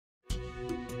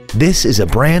This is a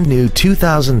brand new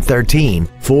 2013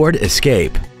 Ford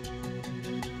Escape.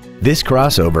 This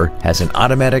crossover has an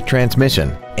automatic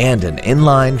transmission and an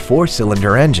inline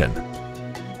 4-cylinder engine.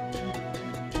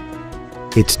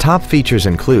 Its top features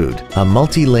include a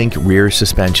multi-link rear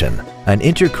suspension, an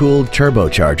intercooled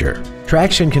turbocharger,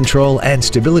 traction control and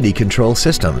stability control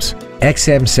systems,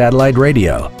 XM satellite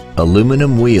radio,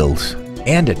 aluminum wheels,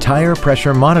 and a tire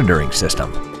pressure monitoring system.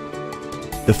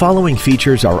 The following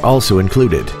features are also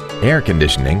included: air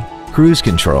conditioning, cruise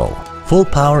control, full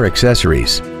power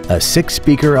accessories, a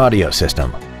 6-speaker audio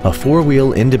system, a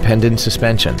 4-wheel independent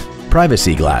suspension,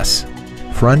 privacy glass,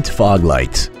 front fog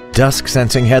lights, dusk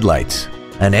sensing headlights,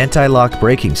 an anti-lock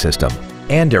braking system,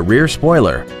 and a rear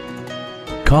spoiler.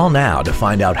 Call now to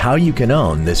find out how you can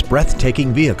own this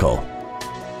breathtaking vehicle.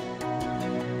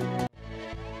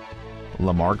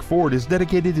 Lamarque Ford is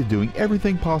dedicated to doing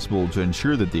everything possible to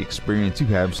ensure that the experience you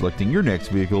have selecting your next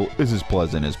vehicle is as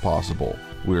pleasant as possible.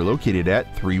 We are located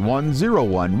at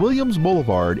 3101 Williams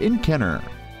Boulevard in Kenner.